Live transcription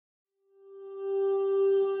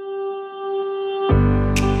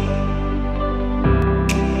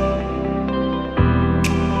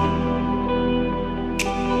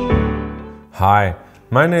Hi,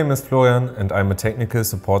 my name is Florian and I'm a technical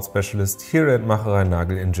support specialist here at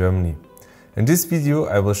MACHEREY-NAGEL in Germany. In this video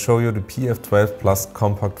I will show you the PF-12Plus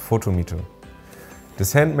compact photometer.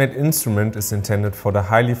 This handmade instrument is intended for the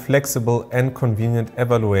highly flexible and convenient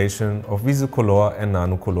evaluation of VISOCOLOR and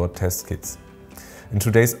NANOCOLOR test kits. In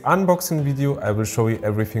today's unboxing video I will show you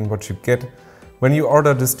everything what you get when you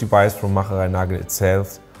order this device from MACHEREY-NAGEL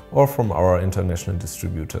itself or from our international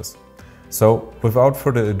distributors. So, without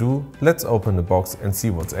further ado, let's open the box and see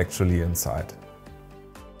what's actually inside.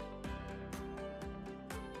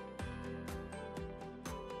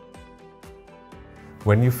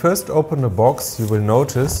 When you first open the box, you will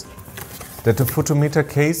notice that the photometer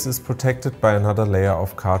case is protected by another layer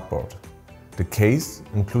of cardboard. The case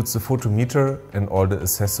includes the photometer and all the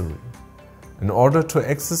accessories. In order to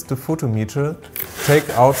access the photometer, take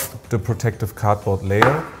out the protective cardboard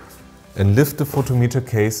layer and lift the photometer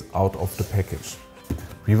case out of the package.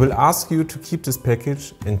 We will ask you to keep this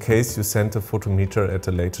package in case you send the photometer at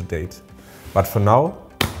a later date. But for now,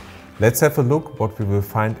 let's have a look what we will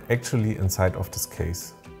find actually inside of this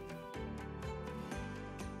case.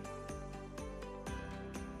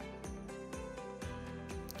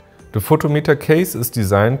 The photometer case is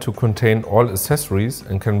designed to contain all accessories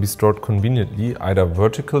and can be stored conveniently either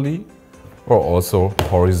vertically or also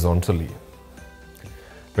horizontally.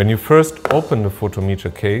 When you first open the photometer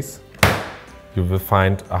case, you will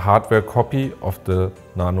find a hardware copy of the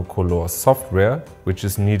NANOCOLOR software, which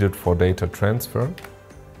is needed for data transfer,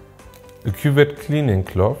 a cuvette cleaning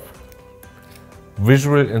cloth,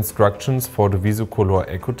 visual instructions for the VISOCOLOR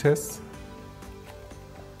ECO tests,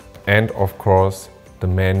 and of course the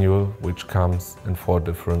manual, which comes in 4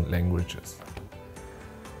 different languages.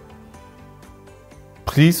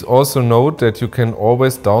 Please also note that you can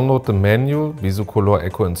always download the manual, VISOCOLOR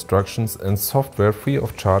ECO instructions and software free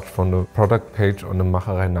of charge from the product page on the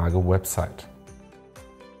MACHEREY-NAGEL website.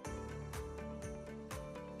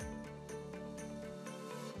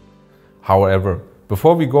 However,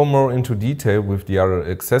 before we go more into detail with the other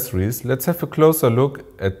accessories, let's have a closer look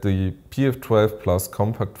at the PF-12Plus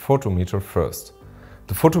compact photometer first.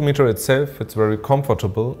 The photometer itself fits very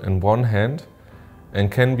comfortable in one hand and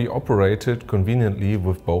can be operated conveniently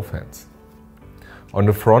with both hands. On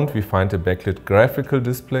the front we find a backlit graphical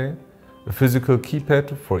display, a physical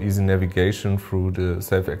keypad for easy navigation through the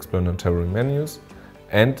self-explanatory menus,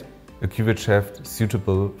 and a cuvette shaft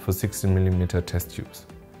suitable for 16mm test tubes.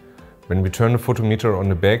 When we turn the photometer on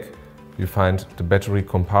the back, we find the battery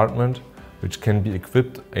compartment, which can be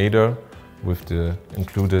equipped either with the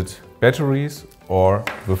included batteries or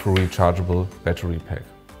with a rechargeable battery pack.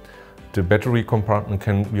 The battery compartment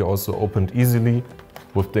can be also opened easily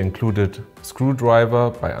with the included screwdriver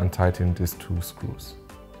by untightening these 2 screws.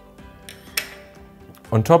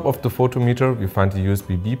 On top of the photometer we find the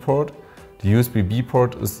USB-B port. The USB-B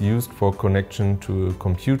port is used for connection to a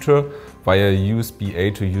computer via a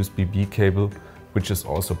USB-A to USB-B cable, which is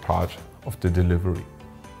also part of the delivery.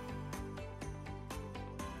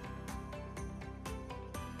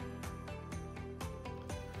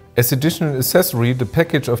 As additional accessory, the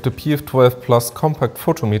package of the PF-12Plus compact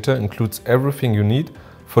photometer includes everything you need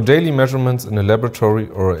for daily measurements in a laboratory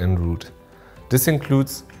or en route. This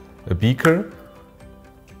includes a beaker,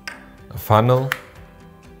 a funnel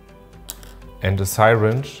and a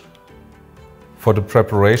syringe for the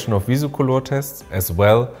preparation of VISOCOLOR tests, as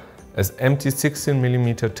well as empty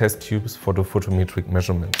 16mm test tubes for the photometric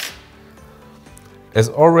measurements. As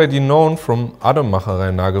already known from other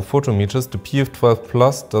MACHEREY-NAGEL photometers, the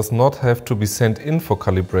PF-12Plus does not have to be sent in for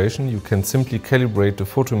calibration. You can simply calibrate the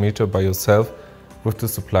photometer by yourself with the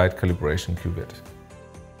supplied calibration cuvette.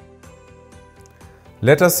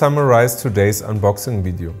 Let us summarize today's unboxing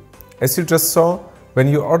video. As you just saw, when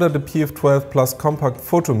you order the PF-12Plus compact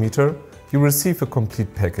photometer, you receive a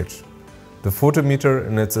complete package. The photometer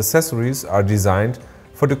and its accessories are designed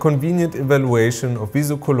for the convenient evaluation of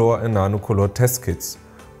VISOCOLOR and NANOCOLOR test kits,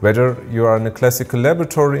 whether you are in a classical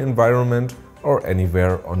laboratory environment or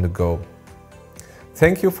anywhere on the go.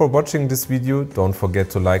 Thank you for watching this video. Don't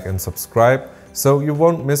forget to like and subscribe so you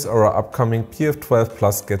won't miss our upcoming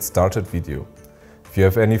PF-12Plus Get Started video. If you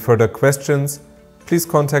have any further questions, please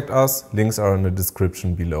contact us. Links are in the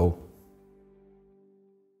description below.